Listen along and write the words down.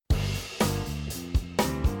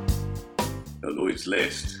the Lloyd's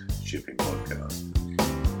List shipping podcast.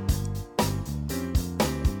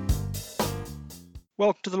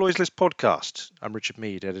 Welcome to the Lloyd's List podcast. I'm Richard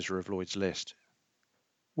Mead, editor of Lloyd's List.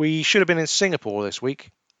 We should have been in Singapore this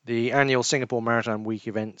week. The annual Singapore Maritime Week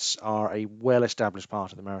events are a well-established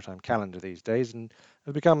part of the maritime calendar these days and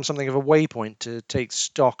have become something of a waypoint to take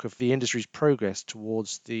stock of the industry's progress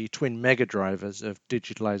towards the twin mega drivers of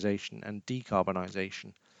digitalisation and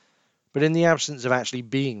decarbonisation. But in the absence of actually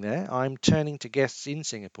being there, I'm turning to guests in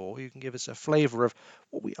Singapore who can give us a flavour of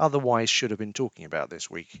what we otherwise should have been talking about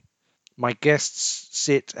this week. My guests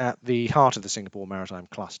sit at the heart of the Singapore Maritime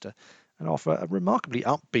Cluster and offer a remarkably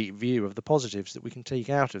upbeat view of the positives that we can take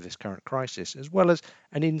out of this current crisis, as well as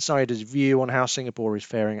an insider's view on how Singapore is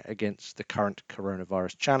faring against the current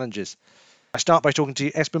coronavirus challenges. I start by talking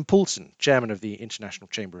to Espen Poulsen, chairman of the International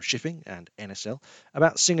Chamber of Shipping and NSL,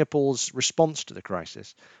 about Singapore's response to the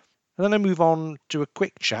crisis. And then I move on to a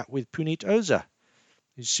quick chat with Puneet Oza.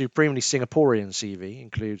 His supremely Singaporean CV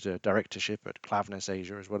includes a directorship at Klaveness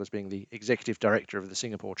Asia, as well as being the executive director of the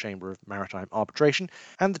Singapore Chamber of Maritime Arbitration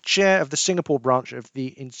and the chair of the Singapore branch of the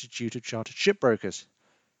Institute of Chartered Shipbrokers.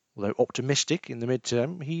 Although optimistic in the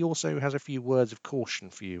midterm, he also has a few words of caution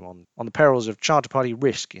for you on the perils of charter party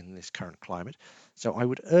risk in this current climate, so I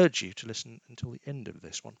would urge you to listen until the end of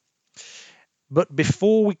this one. But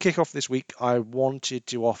before we kick off this week, I wanted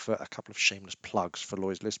to offer a couple of shameless plugs for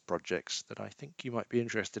Lloyd's List projects that I think you might be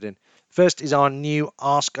interested in. First is our new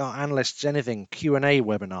Ask Our Analysts Anything Q&A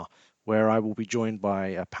webinar, where I will be joined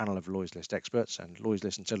by a panel of Lloyd's List experts and Lloyd's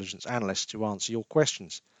List intelligence analysts to answer your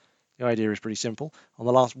questions. The idea is pretty simple. On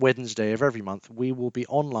the last Wednesday of every month, we will be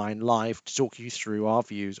online live to talk you through our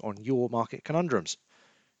views on your market conundrums.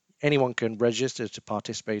 Anyone can register to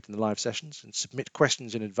participate in the live sessions and submit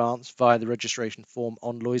questions in advance via the registration form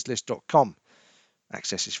on lloydslist.com.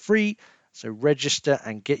 Access is free, so register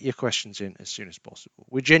and get your questions in as soon as possible.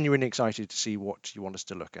 We're genuinely excited to see what you want us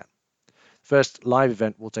to look at. The first live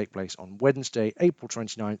event will take place on Wednesday, April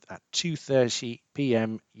 29th at 2:30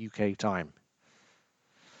 p.m. UK time.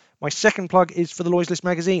 My second plug is for the Lloyd's List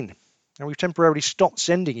magazine. And we've temporarily stopped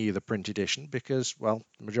sending you the print edition because, well,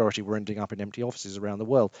 the majority were ending up in empty offices around the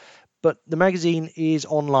world. But the magazine is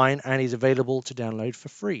online and is available to download for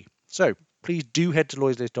free. So please do head to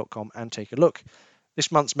lloydslist.com and take a look.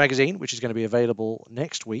 This month's magazine, which is going to be available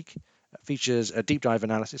next week, features a deep dive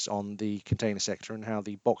analysis on the container sector and how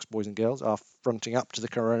the box boys and girls are fronting up to the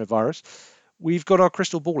coronavirus. We've got our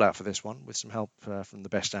crystal ball out for this one with some help from the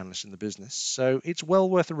best analysts in the business, so it's well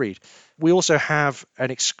worth a read. We also have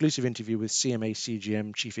an exclusive interview with CMA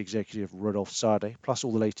CGM Chief Executive Rodolphe Sade, plus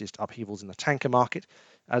all the latest upheavals in the tanker market,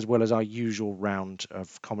 as well as our usual round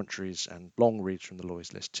of commentaries and long reads from the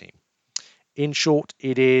Lloyd's List team. In short,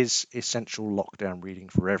 it is essential lockdown reading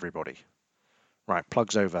for everybody. Right,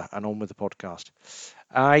 plugs over and on with the podcast.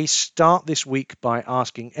 I start this week by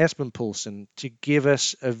asking Espen Poulsen to give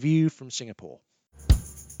us a view from Singapore.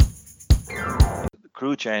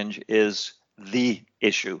 Crew change is the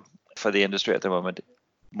issue for the industry at the moment,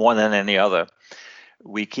 more than any other.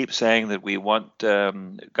 We keep saying that we want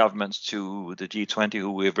governments to, the G20,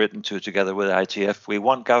 who we've written to together with ITF, we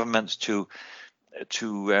want governments to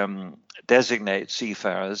designate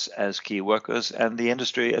seafarers as key workers and the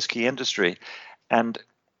industry as key industry. And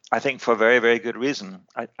I think for very, very good reason.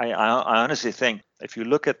 I honestly think if you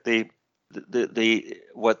look at the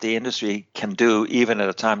what the industry can do, even at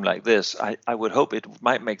a time like this, I would hope it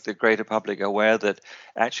might make the greater public aware that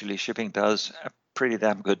actually shipping does a pretty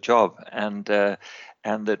damn good job, and that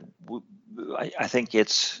I think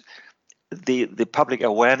it's the public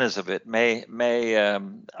awareness of it may I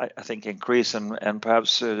think increase and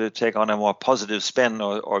perhaps take on a more positive spin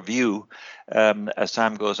or view as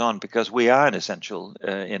time goes on, because we are an essential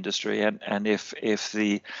industry, and if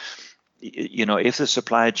the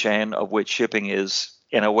supply chain of which shipping is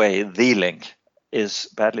in a way the link is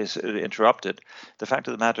badly interrupted, the fact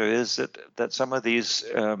of the matter is that some of these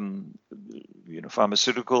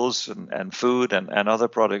pharmaceuticals and food and other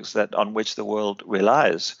products that on which the world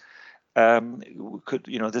relies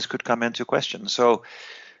this could come into question. So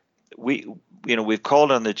we've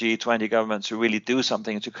called on the G20 governments to really do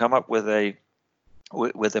something, to come up with a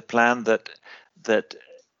plan that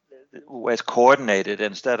was coordinated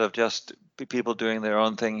instead of just people doing their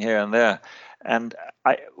own thing here and there. And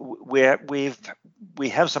we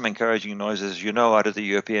have some encouraging noises, out of the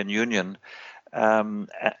European Union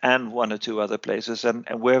and one or two other places, and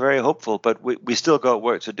we're very hopeful. But we still got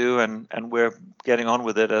work to do, and we're getting on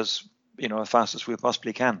with it as fast as we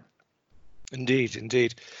possibly can.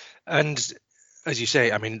 Indeed. And as you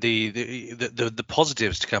say, I mean, the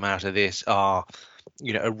positives to come out of this are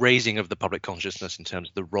a raising of the public consciousness in terms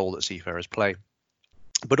of the role that seafarers play.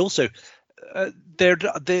 But also,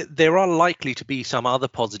 there are likely to be some other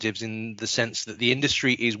positives in the sense that the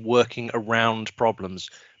industry is working around problems,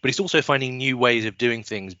 but it's also finding new ways of doing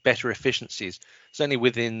things, better efficiencies, certainly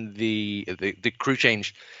within the crew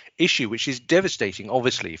change issue, which is devastating,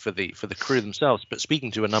 obviously, for the crew themselves. But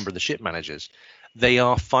speaking to a number of the ship managers, they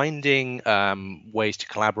are finding ways to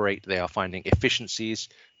collaborate. They are finding efficiencies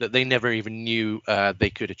that they never even knew they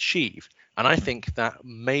could achieve. And I think that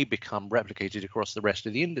may become replicated across the rest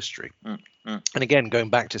of the industry. And again, going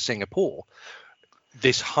back to Singapore,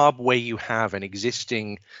 this hub where you have an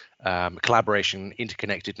existing collaboration,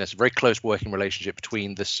 interconnectedness, a very close working relationship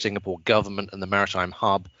between the Singapore government and the maritime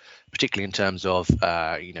hub, particularly in terms of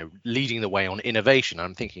leading the way on innovation.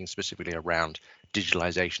 I'm thinking specifically around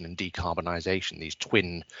digitalization and decarbonization, these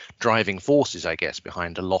twin driving forces, I guess,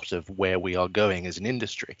 behind a lot of where we are going as an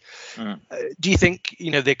industry. Do you think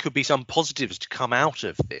there could be some positives to come out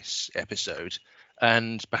of this episode,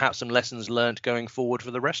 and perhaps some lessons learned going forward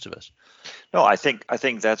for the rest of us? No, I think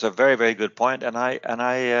that's a very, very good point, and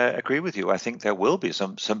I agree with you. I think there will be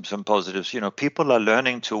some positives. People are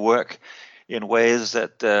learning to work in ways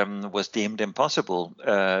that was deemed impossible,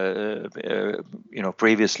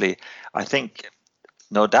 previously. I think,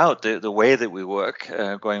 no doubt, the way that we work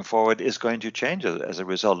going forward is going to change as a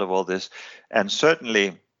result of all this, and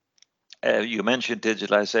certainly. You mentioned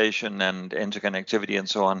digitalization and interconnectivity and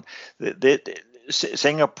so on.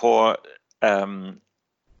 Singapore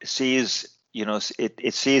sees,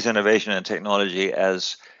 it sees innovation and technology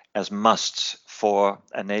as musts for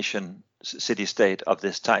a nation, city-state of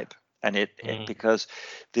this type, and because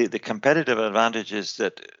the competitive advantages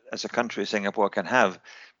that as a country Singapore can have.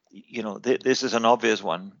 This is an obvious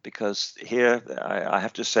one, because here I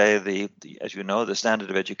have to say as you know, the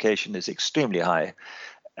standard of education is extremely high.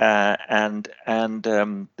 And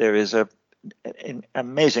there is an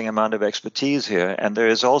amazing amount of expertise here, and there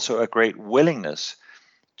is also a great willingness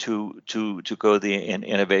to go the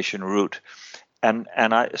innovation route, and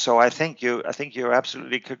I think you're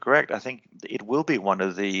absolutely correct. I think it will be one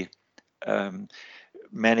of the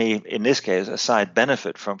many, in this case, a side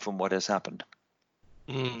benefit from what has happened.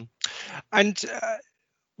 And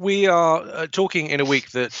we are talking in a week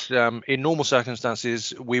that in normal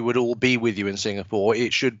circumstances we would all be with you in Singapore.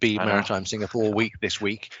 It should be Maritime Singapore Week this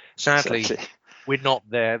week. Sadly, exactly. We're not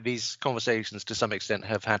there. These conversations to some extent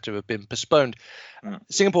have had to have been postponed.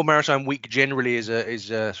 Singapore Maritime Week generally is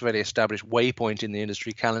a fairly established waypoint in the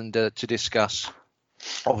industry calendar to discuss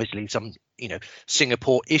obviously some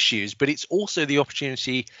Singapore issues, but it's also the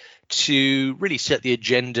opportunity to really set the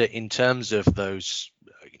agenda in terms of those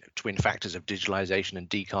twin factors of digitalization and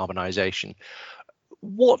decarbonization.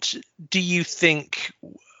 What do you think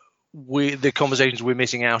the conversations we're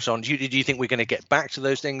missing out on? Do you think we're going to get back to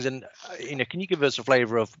those things? And can you give us a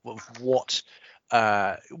flavor of what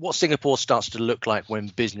Singapore starts to look like when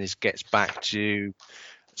business gets back to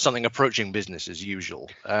something approaching business as usual?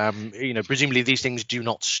 Presumably these things do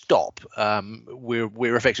not stop.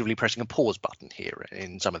 We're effectively pressing a pause button here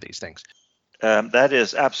in some of these things. That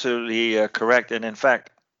is absolutely correct, and in fact,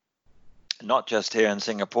 not just here in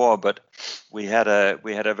Singapore, but we had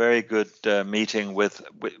a very good meeting with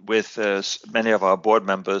many of our board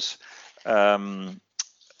members in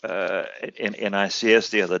ICS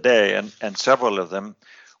the other day, and several of them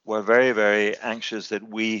were very, very anxious that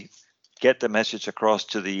we get the message across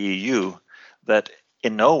to the EU that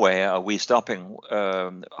in no way are we stopping.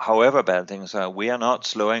 However bad things are, we are not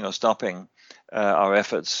slowing or stopping our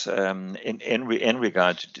efforts in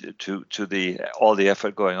regard to all the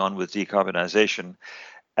effort going on with decarbonization,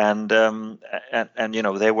 and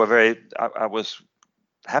they were very. I was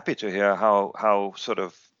happy to hear how sort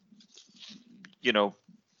of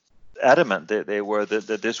adamant they were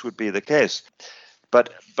that this would be the case.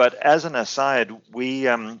 But as an aside, we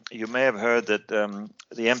you may have heard that the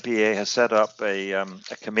MPA has set up a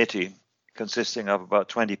committee consisting of about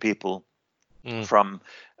 20 people from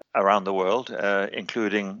around the world,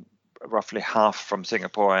 including roughly half from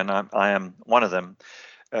Singapore, and I am one of them,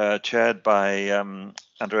 chaired by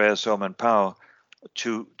Andrea Soman Pao,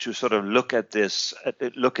 to sort of look at this,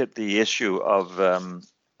 look at the issue of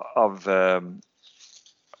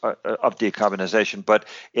decarbonization, but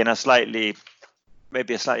in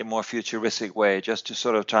maybe a slightly more futuristic way, just to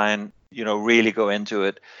sort of try and really go into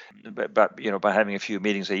it, but by having a few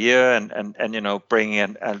meetings a year and bringing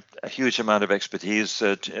in a huge amount of expertise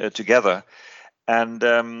together,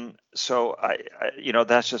 and so I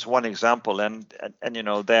that's just one example, and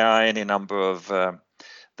there are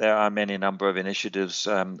many number of initiatives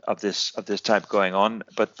of this type going on,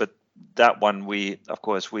 but that one we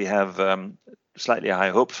have slightly high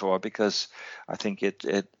hopes for, because I think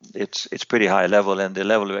it's pretty high level, and the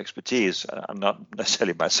level of expertise. I'm not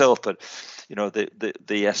necessarily myself, but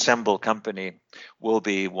the assembled company will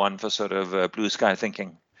be one for sort of blue sky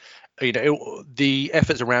thinking. The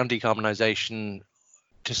efforts around decarbonisation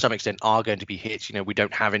to some extent are going to be hit. We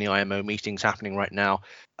don't have any IMO meetings happening right now.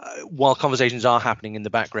 While conversations are happening in the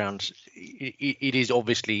background, it is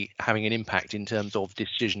obviously having an impact in terms of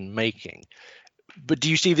decision making. But do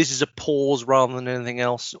you see this as a pause rather than anything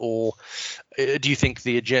else, or do you think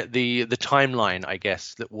the timeline, I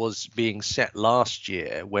guess, that was being set last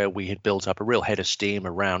year, where we had built up a real head of steam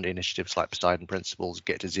around initiatives like Poseidon Principles,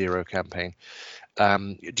 Get to Zero campaign,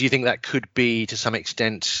 do you think that could be to some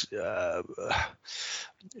extent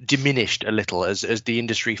diminished a little as the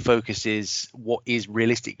industry focuses what is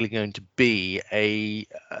realistically going to be a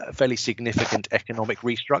fairly significant economic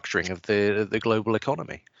restructuring of the global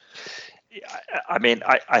economy? I mean,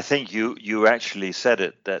 I think you actually said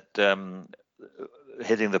it, that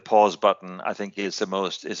hitting the pause button, I think, is the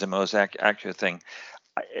most accurate thing.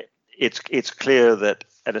 It's clear that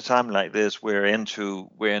at a time like this, we're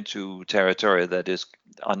into territory that is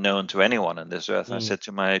unknown to anyone on this earth. I said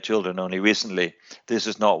to my children only recently, this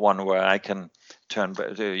is not one where I can tell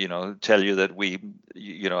you that we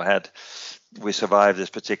survived this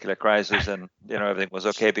particular crisis and everything was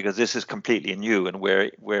okay, because this is completely new and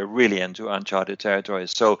we're really into uncharted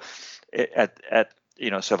territories. So at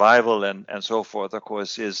survival and so forth, of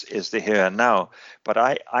course, is the here and now. But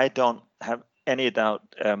I don't have any doubt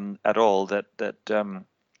at all that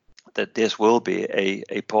this will be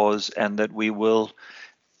a pause, and that we'll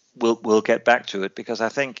get back to it, because I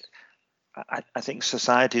think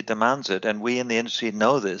society demands it, and we in the industry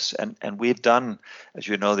know this, and we've done, as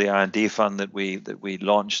you know, the R&D fund that we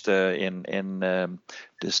launched in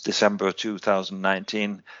this December of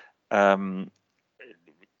 2019.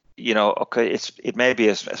 Okay, it may be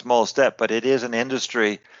a small step, but it is an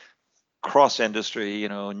industry, cross-industry.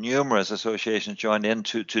 Numerous associations joined in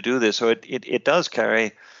to do this, so it does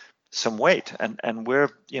carry some weight, and I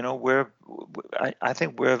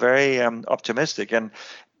think we're very optimistic. And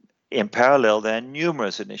in parallel, there are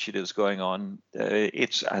numerous initiatives going on.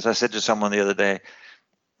 It's, as I said to someone the other day,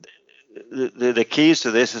 the keys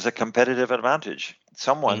to this is a competitive advantage.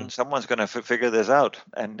 Someone's going to figure this out,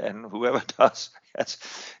 and whoever does,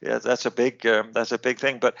 that's a big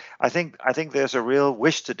thing. But I think there's a real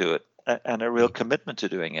wish to do it, and a real commitment to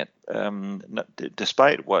doing it,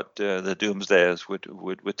 despite what the doomsdayers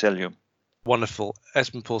would tell you. Wonderful.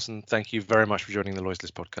 Esben Paulsen, thank you very much for joining the Lloyd's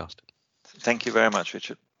List podcast. Thank you very much,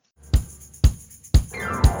 Richard.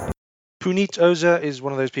 Puneet Oza is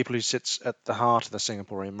one of those people who sits at the heart of the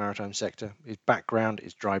Singaporean maritime sector. His background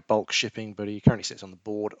is dry bulk shipping, but he currently sits on the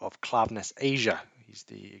board of Klaveness Asia. He's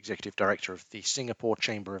the executive director of the Singapore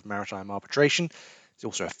Chamber of Maritime Arbitration. He's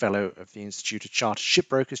also a fellow of the Institute of Chartered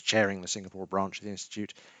Shipbrokers, chairing the Singapore branch of the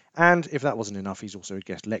Institute. And if that wasn't enough, he's also a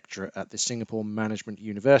guest lecturer at the Singapore Management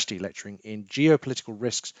University, lecturing in geopolitical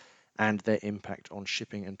risks and their impact on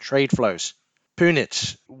shipping and trade flows.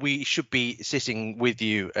 Puneet, we should be sitting with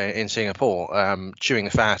you in Singapore, chewing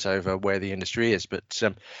the fat over where the industry is, but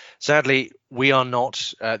sadly, we are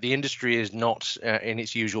not. The industry is not in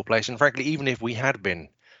its usual place, and frankly, even if we had been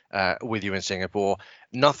with you in Singapore,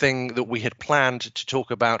 nothing that we had planned to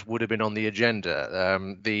talk about would have been on the agenda.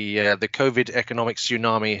 The COVID economic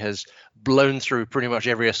tsunami has blown through pretty much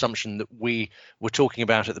every assumption that we were talking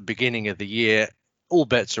about at the beginning of the year. All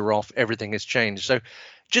bets are off. Everything has changed. So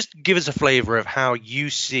just give us a flavor of how you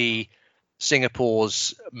see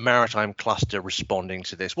Singapore's maritime cluster responding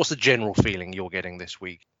to this. What's the general feeling you're getting this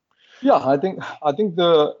week? Yeah, I think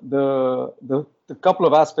the couple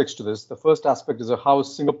of aspects to this. The first aspect is how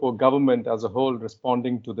Singapore government as a whole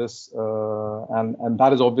responding to this, and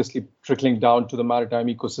that is obviously trickling down to the maritime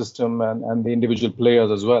ecosystem and the individual players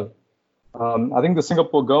as well. I think the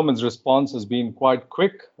Singapore government's response has been quite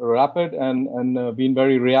quick, rapid, and been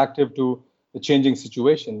very reactive to the changing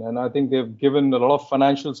situation. And I think they've given a lot of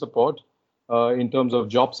financial support in terms of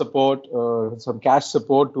job support, some cash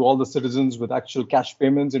support to all the citizens with actual cash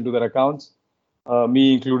payments into their accounts,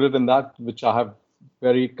 me included in that, which I have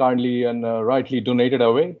very kindly and rightly donated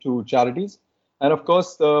away to charities. And of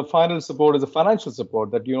course, the final support is the financial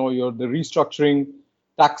support that, the restructuring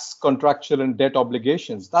tax, contractual and debt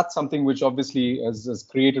obligations. That's something which obviously has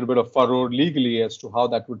created a bit of furore legally as to how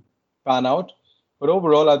that would pan out. But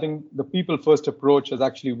overall, I think the people first approach has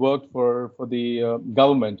actually worked for the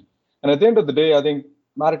government. And at the end of the day, I think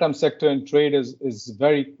maritime sector and trade is a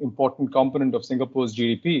very important component of Singapore's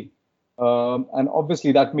GDP. And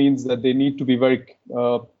obviously that means that they need to be very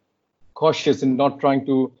cautious in not trying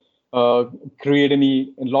to create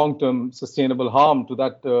any long-term sustainable harm to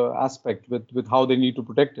that aspect with how they need to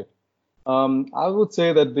protect it. I would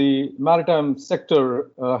say that the maritime sector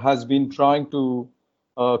has been trying to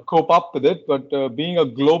cope up with it, but being a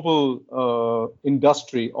global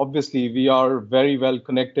industry, obviously we are very well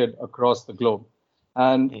connected across the globe.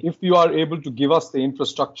 And if you are able to give us the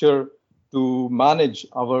infrastructure to manage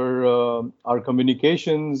our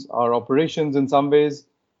communications, our operations in some ways,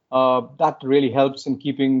 that really helps in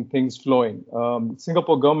keeping things flowing.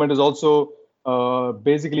 Singapore government has also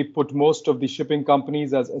basically put most of the shipping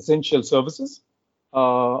companies as essential services,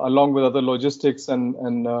 along with other logistics and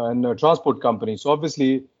transport companies. So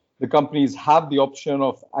obviously, the companies have the option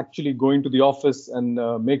of actually going to the office and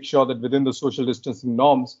make sure that within the social distancing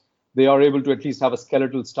norms, they are able to at least have a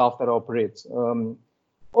skeletal staff that operates.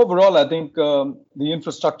 Overall, I think the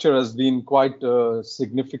infrastructure has been quite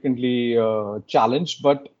significantly challenged,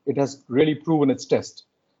 but it has really proven its test.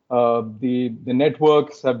 The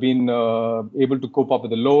networks have been able to cope up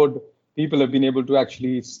with the load. People have been able to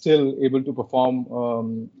actually still able to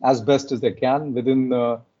perform as best as they can within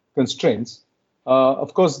the constraints.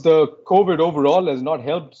 Of course, the COVID overall has not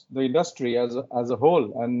helped the industry as a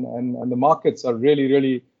whole, and the markets are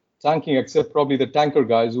really tanking, except probably the tanker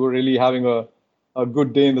guys who are really having a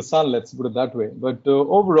good day in the sun, let's put it that way. But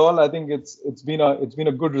overall, I think it's been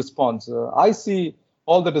a good response. I see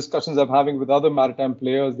all the discussions I'm having with other maritime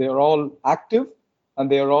players, they are all active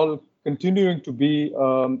and they are all continuing to be,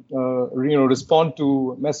 respond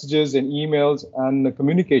to messages and emails and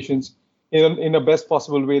communications in the best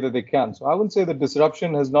possible way that they can. So I would say the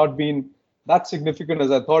disruption has not been that significant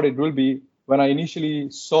as I thought it will be. When I initially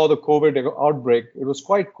saw the COVID outbreak, it was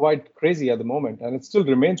quite crazy at the moment, and it still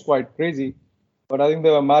remains quite crazy. But I think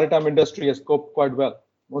the maritime industry has coped quite well,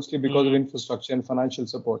 mostly because of infrastructure and financial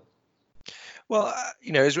support. Well,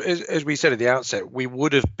 as we said at the outset, we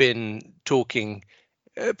would have been talking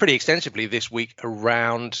pretty extensively this week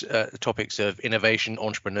around topics of innovation,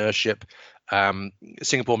 entrepreneurship.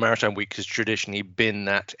 Singapore Maritime Week has traditionally been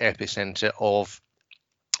that epicenter of,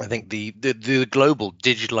 I think, the global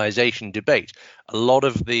digitalization debate. A lot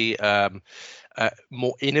of the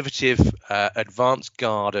more innovative, advanced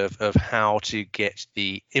guard of how to get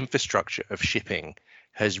the infrastructure of shipping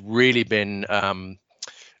has really been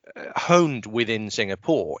honed within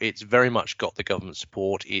Singapore. It's very much got the government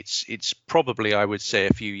support. It's probably, I would say,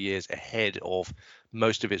 a few years ahead of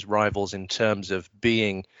most of its rivals in terms of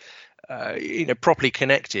being properly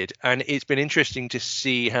connected. And it's been interesting to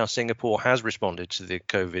see how Singapore has responded to the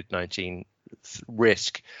COVID-19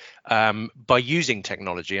 risk by using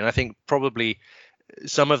technology. And I think probably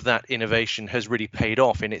some of that innovation has really paid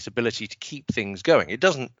off in its ability to keep things going. It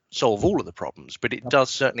doesn't solve all of the problems, but it does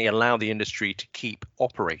certainly allow the industry to keep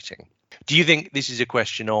operating. Do you think this is a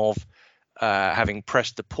question of having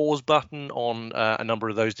pressed the pause button on a number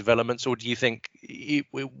of those developments, or do you think it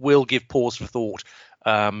will give pause for thought,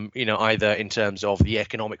 either in terms of the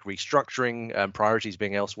economic restructuring, priorities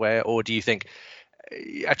being elsewhere, or do you think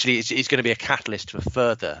actually it's going to be a catalyst for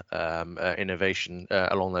further innovation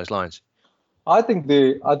along those lines? I think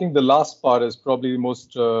the last part is probably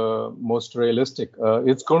most realistic.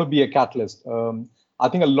 It's going to be a catalyst. I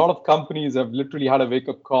think a lot of companies have literally had a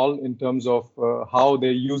wake-up call in terms of how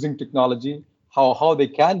they're using technology, how they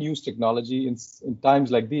can use technology in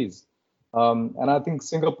times like these. And I think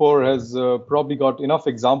Singapore has probably got enough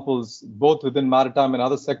examples, both within maritime and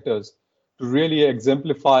other sectors, to really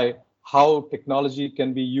exemplify how technology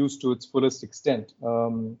can be used to its fullest extent.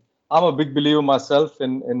 I'm a big believer myself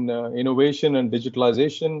in innovation and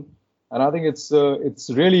digitalization, and I think it's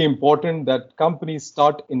really important that companies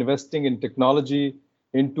start investing in technology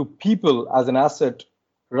into people as an asset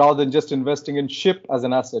rather than just investing in ship as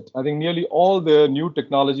an asset. I think nearly all the new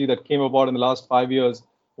technology that came about in the last 5 years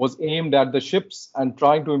was aimed at the ships and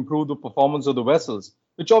trying to improve the performance of the vessels,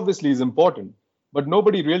 which obviously is important. But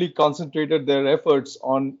nobody really concentrated their efforts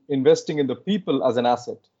on investing in the people as an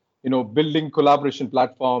asset. Building collaboration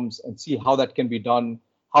platforms and see how that can be done.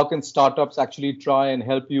 How can startups actually try and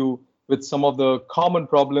help you with some of the common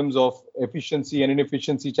problems of efficiency and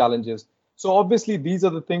inefficiency challenges? So obviously, these are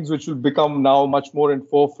the things which will become now much more in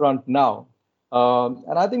forefront now.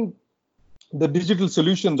 And I think the digital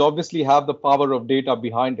solutions obviously have the power of data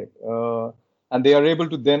behind it. And they are able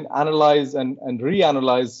to then analyze and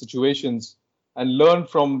reanalyze situations and learn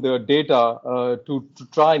from the data to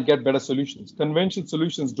try and get better solutions. Conventional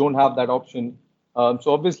solutions don't have that option. So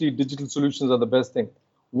obviously, digital solutions are the best thing.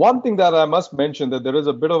 One thing that I must mention, that there is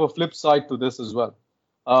a bit of a flip side to this as well.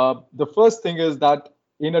 The first thing is that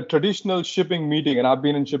in a traditional shipping meeting, and I've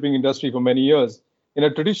been in shipping industry for many years, in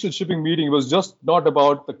a traditional shipping meeting, it was just not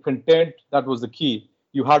about the content that was the key.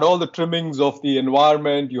 you had all the trimmings of the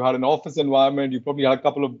environment, you had an office environment, you probably had a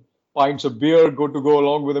couple of pints of beer go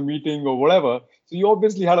along with a meeting or whatever. So you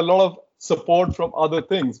obviously had a lot of support from other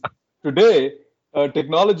things. Today,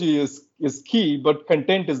 technology is key, but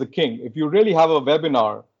content is the king. If you really have a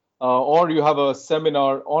webinar or you have a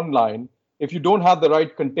seminar online, if you don't have the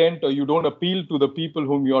right content or you don't appeal to the people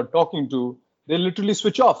whom you're talking to, they literally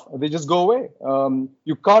switch off. They just go away.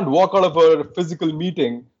 You can't walk out of a physical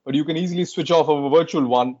meeting, but you can easily switch off of a virtual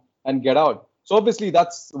one and get out. So obviously,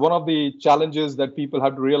 that's one of the challenges that people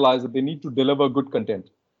have to realize, that they need to deliver good content.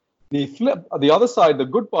 The other side, the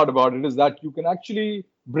good part about it is that you can actually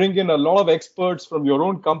bring in a lot of experts from your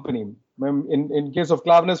own company. In case of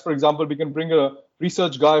Klaveness, for example, we can bring a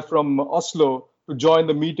research guy from Oslo to join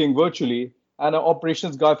the meeting virtually and an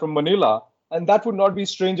operations guy from Manila. And that would not be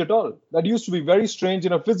strange at all. That used to be very strange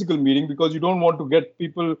in a physical meeting because you don't want to get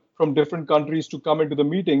people from different countries to come into the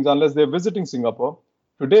meetings unless they're visiting Singapore.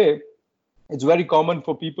 Today, it's very common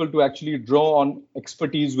for people to actually draw on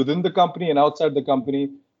expertise within the company and outside the company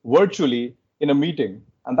virtually in a meeting.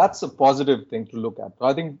 And that's a positive thing to look at. So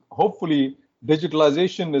I think hopefully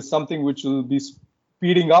digitalization is something which will be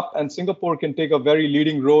speeding up, and Singapore can take a very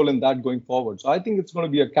leading role in that going forward. So I think it's going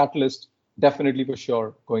to be a catalyst, definitely for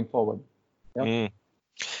sure, going forward. Yeah.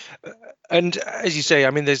 And as you say, I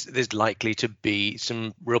mean, there's likely to be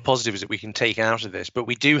some real positives that we can take out of this, but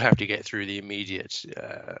we do have to get through the immediate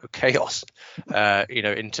chaos,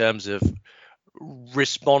 in terms of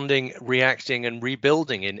responding, reacting, and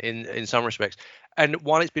rebuilding in some respects. And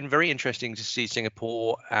while it's been very interesting to see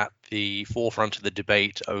Singapore at the forefront of the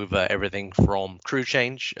debate over everything from crew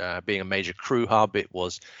change, being a major crew hub, it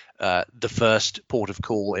was the first port of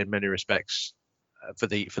call in many respects for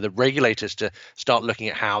the regulators to start looking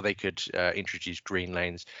at how they could introduce green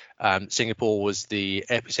lanes. Singapore was the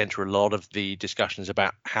epicenter of a lot of the discussions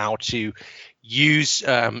about how to use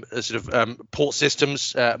port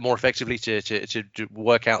systems more effectively to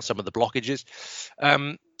work out some of the blockages.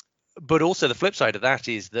 But also the flip side of that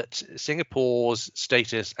is that Singapore's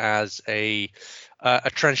status as a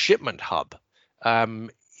transshipment hub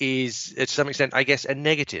is, to some extent, I guess, a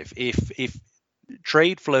negative. If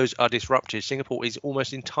trade flows are disrupted, Singapore is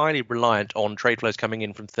almost entirely reliant on trade flows coming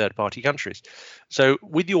in from third-party countries. So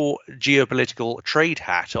with your geopolitical trade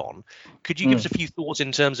hat on, could you give us a few thoughts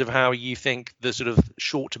in terms of how you think the sort of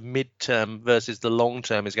short to mid-term versus the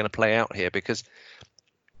long-term is going to play out here? Because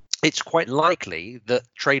it's quite likely that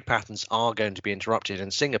trade patterns are going to be interrupted,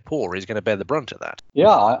 and Singapore is going to bear the brunt of that.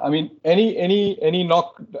 Yeah, I mean, any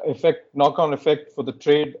knock-on effect for the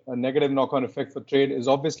trade, a negative knock-on effect for trade, is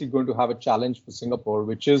obviously going to have a challenge for Singapore,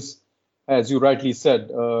 which is, as you rightly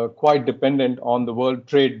said, quite dependent on the world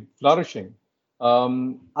trade flourishing.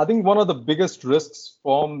 I think one of the biggest risks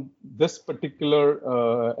from this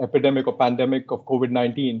particular epidemic or pandemic of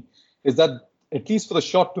COVID-19 is that, at least for the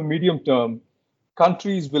short to medium term,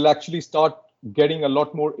 countries will actually start getting a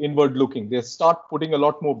lot more inward looking. They start putting a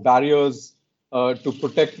lot more barriers to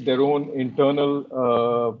protect their own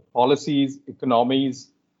internal policies, economies.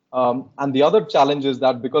 And the other challenge is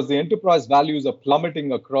that because the enterprise values are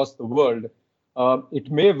plummeting across the world,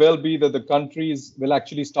 it may well be that the countries will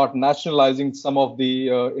actually start nationalizing some of the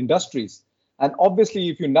industries. And obviously,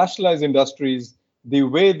 if you nationalize industries, the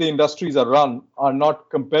way the industries are run are not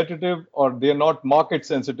competitive, or they're not market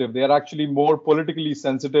sensitive. They are actually more politically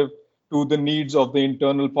sensitive to the needs of the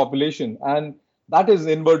internal population. And that is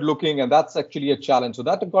inward looking, and that's actually a challenge. So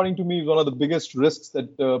that, according to me, is one of the biggest risks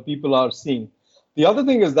that people are seeing. The other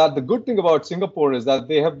thing is that the good thing about Singapore is that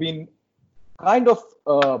they have been kind of,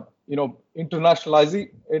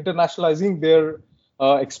 internationalizing their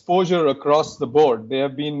exposure across the board. They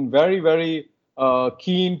have been very, very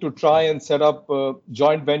keen to try and set up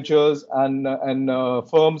joint ventures and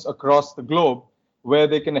firms across the globe where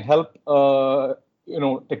they can help,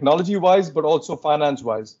 technology-wise, but also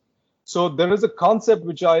finance-wise. So there is a concept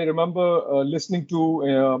which I remember listening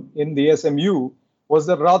to in the SMU, was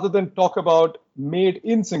that rather than talk about made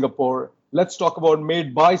in Singapore, let's talk about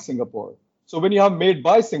made by Singapore. So when you have made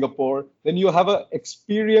by Singapore, then you have an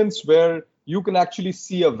experience where you can actually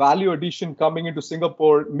see a value addition coming into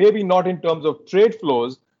Singapore, maybe not in terms of trade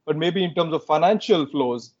flows, but maybe in terms of financial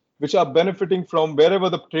flows, which are benefiting from wherever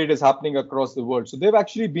the trade is happening across the world. So they've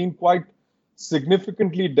actually been quite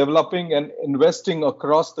significantly developing and investing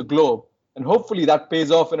across the globe. And hopefully that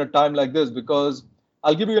pays off in a time like this, because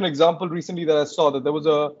I'll give you an example recently that I saw, that there was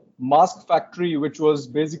a mask factory, which was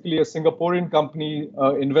basically a Singaporean company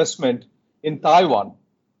investment in Taiwan.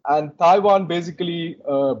 And Taiwan basically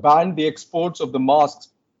banned the exports of the masks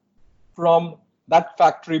from that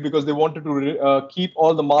factory because they wanted to keep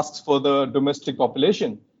all the masks for the domestic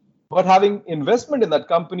population. but having investment in that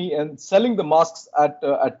company and selling the masks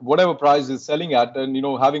at whatever price is selling at, and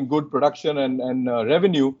having good production and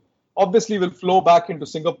revenue, obviously will flow back into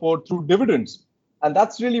Singapore through dividends. And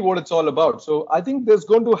that's really what it's all about. So I think there's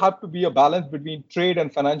going to have to be a balance between trade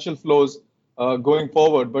and financial flows going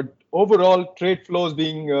forward. But overall, trade flows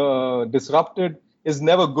being disrupted is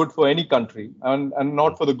never good for any country, and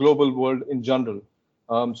not for the global world in general.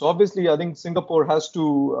 So obviously, I think Singapore has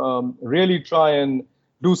to really try and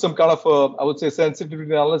do some kind of I would say,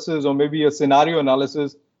 sensitivity analysis, or maybe a scenario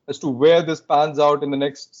analysis as to where this pans out in the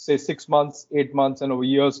next, say, 6 months, 8 months, and a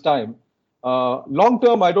year's time. Long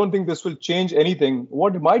term, I don't think this will change anything.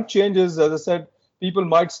 What might change is, as I said, people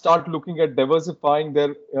might start looking at diversifying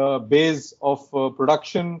their base of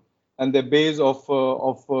production and their base of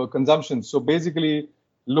consumption. So basically,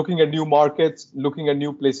 looking at new markets, looking at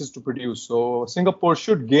new places to produce. So Singapore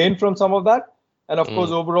should gain from some of that. And of course,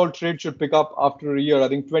 overall trade should pick up after a year. I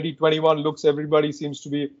think 2021 everybody seems to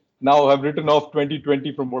be now have written off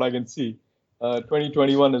 2020 from what I can see.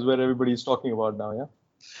 2021 is where everybody's talking about now, yeah?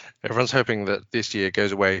 Everyone's hoping that this year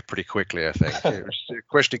goes away pretty quickly, I think. It's a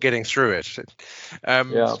question of getting through it.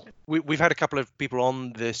 We've had a couple of people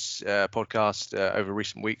on this podcast over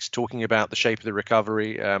recent weeks talking about the shape of the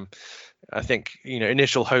recovery. I think,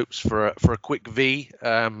 initial hopes for a quick V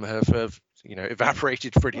have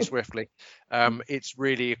evaporated pretty swiftly. It's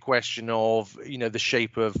really a question of, the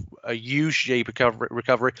shape of a U-shape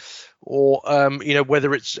recovery, or,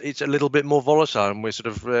 whether it's a little bit more volatile and we're sort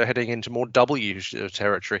of heading into more W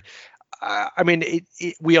territory. I mean,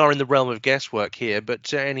 we are in the realm of guesswork here,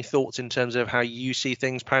 but any thoughts in terms of how you see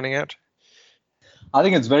things panning out? I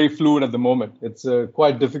think it's very fluid at the moment. It's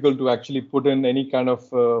quite difficult to actually put in any kind of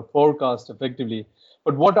forecast effectively.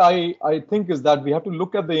 But what I think is that we have to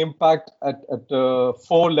look at the impact at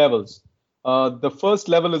 4 levels. The first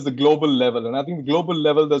level is the global level. And I think the global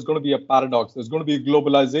level, there's going to be a paradox. There's going to be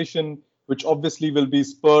globalization, which obviously will be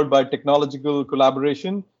spurred by technological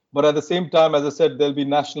collaboration. But at the same time, as I said, there'll be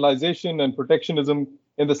nationalization and protectionism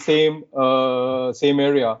in the same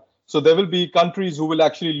area. So there will be countries who will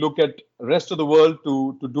actually look at the rest of the world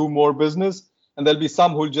to do more business. And there'll be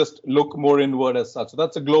some who will just look more inward as such. So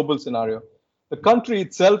that's a global scenario. The country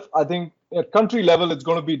itself, I think at country level, it's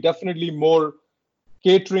going to be definitely more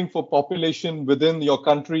catering for population within your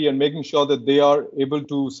country and making sure that they are able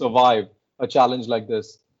to survive a challenge like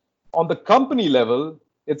this. On the company level,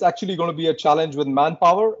 it's actually going to be a challenge with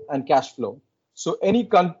manpower and cash flow. So any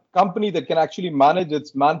company that can actually manage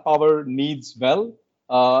its manpower needs well,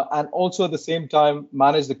 and also at the same time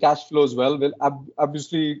manage the cash flows well, will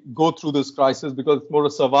obviously go through this crisis, because it's more a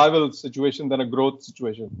survival situation than a growth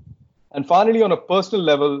situation. And finally, on a personal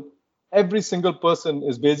level, every single person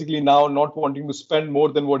is basically now not wanting to spend more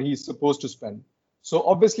than what he's supposed to spend. So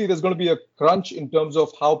obviously, there's going to be a crunch in terms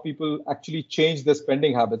of how people actually change their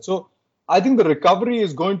spending habits. So I think the recovery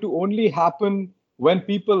is going to only happen when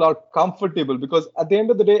people are comfortable, because at the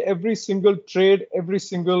end of the day, every single trade, every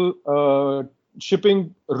single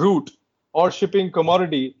shipping route or shipping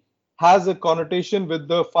commodity has a connotation with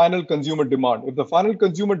the final consumer demand. If the final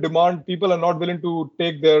consumer demand, people are not willing to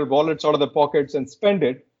take their wallets out of their pockets and spend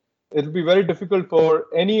it, it'll be very difficult for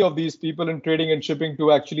any of these people in trading and shipping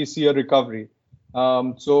to actually see a recovery.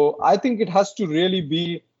 So I think it has to really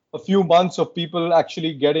be a few months of people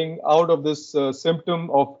actually getting out of this symptom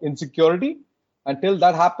of insecurity. Until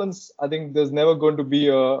that happens, I think there's never going to be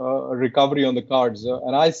a recovery on the cards.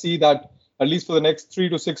 And I see that at least for the next 3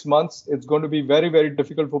 to 6 months, it's going to be very, very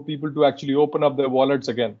difficult for people to actually open up their wallets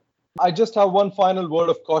again. I just have one final word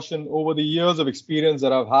of caution. Over the years of experience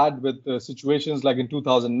that I've had with situations like in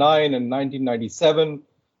 2009 and 1997,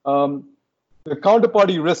 the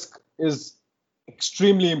counterparty risk is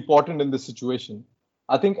extremely important in this situation.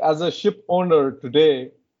 I think as a ship owner today,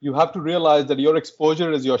 you have to realize that your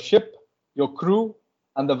exposure is your ship, your crew,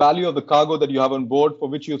 and the value of the cargo that you have on board for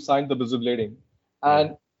which you've signed the Bizublading.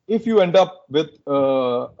 And if you end up with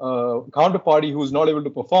a counterparty who's not able to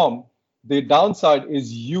perform, the downside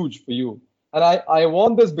is huge for you. And I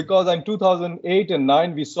want this because in 2008 and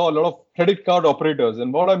 9, we saw a lot of credit card operators.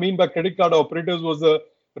 And what I mean by credit card operators was the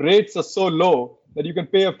rates are so low that you can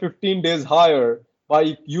pay a 15 days higher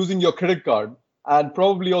by using your credit card, and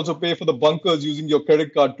probably also pay for the bunkers using your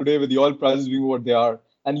credit card today with the oil prices being what they are,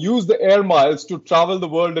 and use the air miles to travel the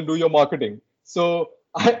world and do your marketing. So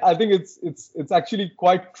I think it's actually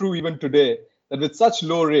quite true even today that with such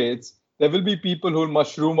low rates, there will be people who will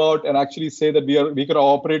mushroom out and actually say that we are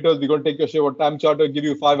operators, we're going to take your share of time charter, give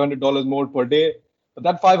you $500 more per day. But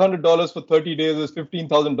that $500 for 30 days is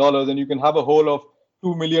 $15,000, and you can have a whole of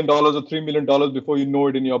 $2 million or $3 million before you know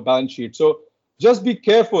it in your balance sheet. So just be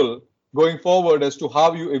careful going forward as to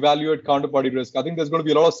how you evaluate counterparty risk. I think there's going to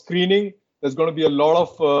be a lot of screening. There's going to be a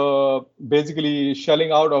lot of basically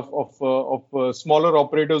shelling out of smaller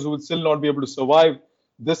operators who would still not be able to survive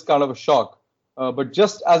this kind of a shock. But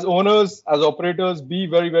just as owners, as operators, be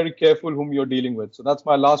very, very careful whom you're dealing with. So that's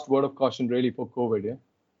my last word of caution really for COVID.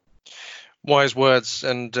 Yeah. Wise words.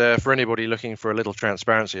 And for anybody looking for a little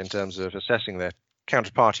transparency in terms of assessing their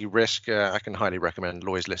counterparty risk, I can highly recommend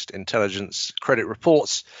Lloyds List Intelligence Credit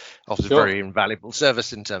Reports. Offers a very invaluable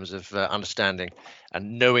service in terms of understanding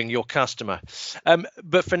and knowing your customer.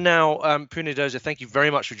 But for now, Punit Oza, thank you very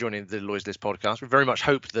much for joining the Lloyds List podcast. We very much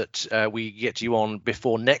hope that we get you on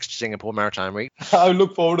before next Singapore Maritime Week. I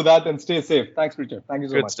look forward to that, and stay safe. Thanks, Richard. Thank you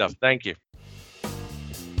so much. Good stuff. Thank you.